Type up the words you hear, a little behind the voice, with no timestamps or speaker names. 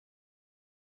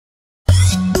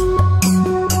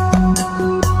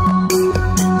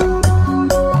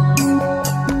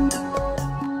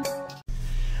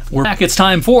we're back. It's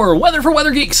time for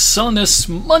Weather Geeks on this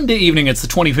Monday evening. It's the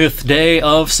 25th day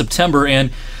of September,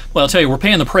 and, well, I'll tell you, we're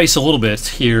paying the price a little bit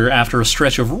here after a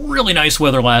stretch of really nice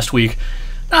weather last week.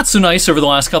 Not so nice over the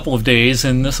last couple of days,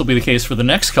 and this will be the case for the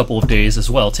next couple of days as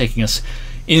well, taking us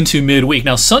into midweek.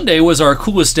 Now, Sunday was our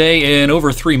coolest day in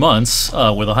over 3 months,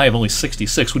 with a high of only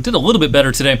 66. We did a little bit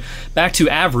better today, back to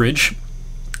average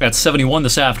at 71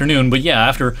 this afternoon. But yeah,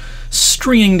 after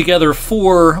stringing together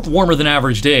 4 warmer than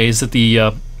average days at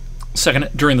the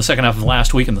during the second half of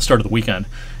last week and the start of the weekend,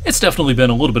 it's definitely been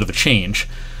a little bit of a change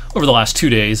over the last 2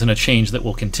 days, and a change that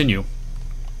will continue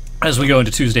as we go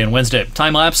into Tuesday and Wednesday.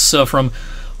 Time lapse from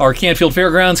our Canfield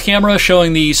Fairgrounds camera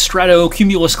showing the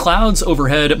stratocumulus clouds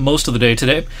overhead most of the day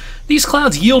today. These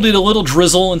clouds yielded a little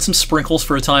drizzle and some sprinkles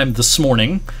for a time this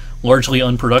morning, largely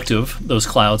unproductive, those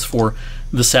clouds, for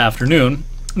this afternoon.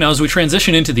 Now, as we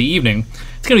transition into the evening,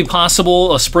 it's going to be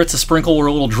possible a spritz, a sprinkle, or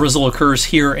a little drizzle occurs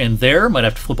here and there. Might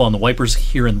have to flip on the wipers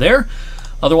here and there.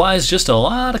 Otherwise, just a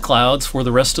lot of clouds for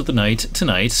the rest of the night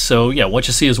tonight. So yeah, what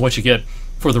you see is what you get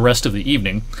for the rest of the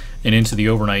evening and into the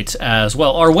overnight as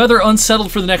well. Our weather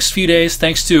unsettled for the next few days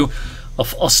thanks to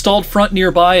a stalled front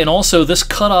nearby, and also this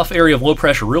cutoff area of low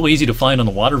pressure, real easy to find on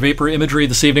the water vapor imagery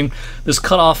this evening. This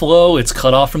cutoff low, it's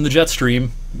cut off from the jet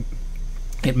stream.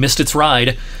 It missed its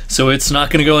ride, so it's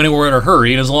not going to go anywhere in a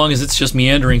hurry, and as long as it's just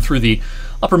meandering through the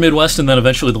upper Midwest and then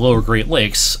eventually the lower Great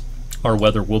Lakes, our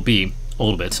weather will be a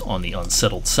little bit on the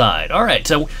unsettled side. All right,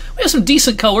 so we have some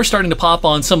decent color starting to pop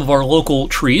on some of our local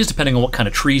trees, depending on what kind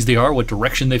of trees they are, what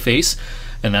direction they face,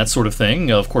 and that sort of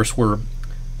thing. Of course, we're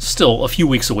still a few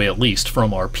weeks away at least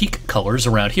from our peak colors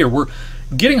around here. We're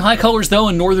getting high colors, though,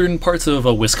 in northern parts of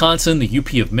Wisconsin, the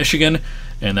UP of Michigan,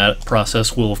 and that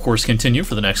process will, of course, continue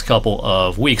for the next couple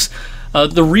of weeks.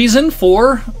 The reason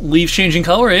for leaves changing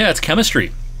color, yeah, it's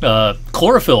chemistry.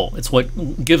 Chlorophyll, it's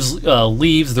what gives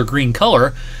leaves their green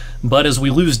color, but as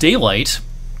we lose daylight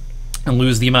and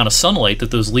lose the amount of sunlight that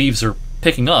those leaves are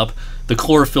picking up, the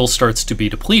chlorophyll starts to be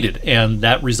depleted, and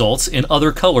that results in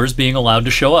other colors being allowed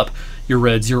to show up. Your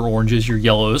reds, your oranges, your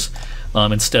yellows,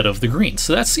 instead of the greens.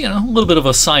 So that's, a little bit of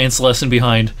a science lesson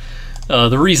behind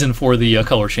the reason for the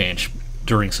color change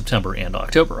during September and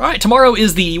October. All right, tomorrow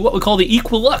is what we call the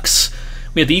Equilux.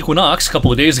 We had the equinox a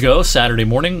couple of days ago, Saturday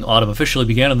morning. Autumn officially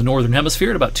began in the northern hemisphere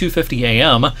at about 2:50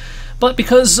 a.m. But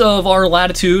because of our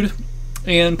latitude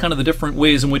and kind of the different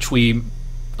ways in which we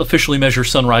officially measure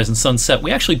sunrise and sunset,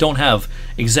 we actually don't have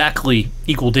exactly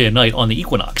equal day and night on the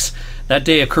equinox. That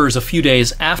day occurs a few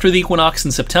days after the equinox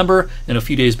in September and a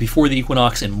few days before the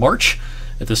equinox in March.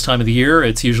 At this time of the year,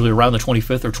 it's usually around the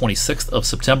 25th or 26th of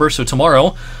September. So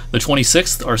tomorrow, the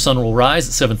 26th, our sun will rise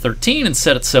at 7:13 and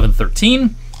set at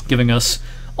 7:13, giving us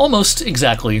almost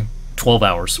exactly 12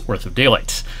 hours worth of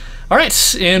daylight. All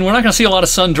right, and we're not going to see a lot of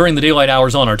sun during the daylight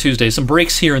hours on our Tuesday. Some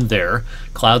breaks here and there.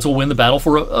 Clouds will win the battle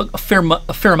for a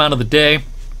fair amount of the day.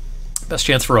 Best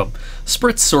chance for a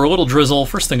spritz or a little drizzle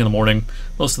first thing in the morning.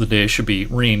 Most of the day should be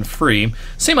rain-free.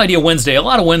 Same idea Wednesday. A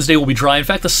lot of Wednesday will be dry. In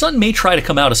fact, the sun may try to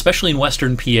come out, especially in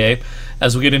western PA,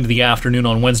 as we get into the afternoon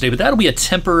on Wednesday, but that'll be a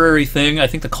temporary thing. I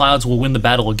think the clouds will win the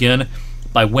battle again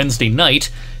by Wednesday night,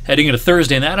 heading into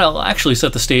Thursday, and that'll actually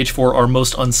set the stage for our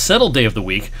most unsettled day of the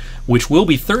week, which will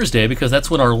be Thursday, because that's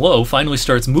when our low finally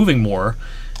starts moving more,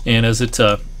 and as it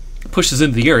pushes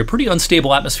into the area, pretty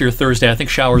unstable atmosphere Thursday. I think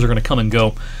showers are going to come and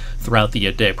go throughout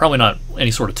the day. Probably not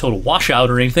any sort of total washout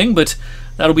or anything, but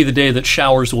that'll be the day that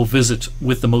showers will visit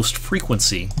with the most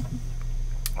frequency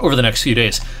over the next few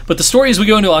days. But the story as we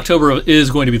go into October is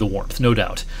going to be the warmth, no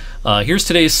doubt. Here's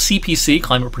today's CPC,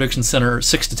 Climate Prediction Center,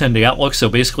 6 to 10 day outlook, so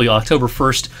basically October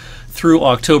 1st through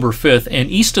October 5th. And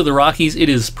east of the Rockies, it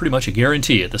is pretty much a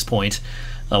guarantee at this point.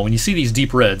 When you see these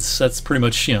deep reds, that's pretty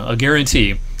much a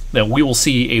guarantee that we will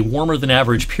see a warmer than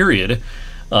average period,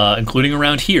 including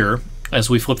around here, as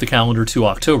we flip the calendar to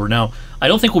October. Now, I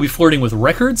don't think we'll be flirting with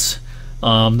records.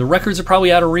 The records are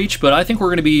probably out of reach, but I think we're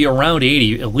going to be around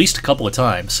 80 at least a couple of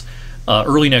times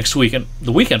early next week. And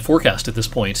the weekend forecast at this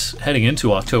point, heading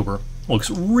into October, looks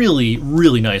really,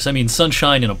 really nice. I mean,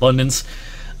 sunshine in abundance,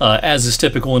 as is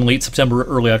typical in late September,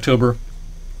 early October.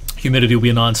 Humidity will be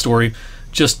a non-story.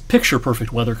 Just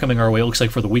picture-perfect weather coming our way, it looks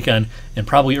like, for the weekend and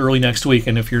probably early next week.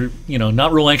 And if you're,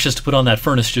 not real anxious to put on that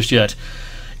furnace just yet,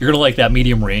 you're going to like that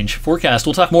medium range forecast.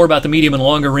 We'll talk more about the medium and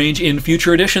longer range in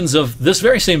future editions of this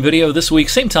very same video this week,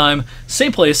 same time,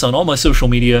 same place, on all my social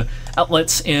media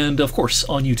outlets, and of course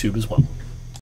on YouTube as well.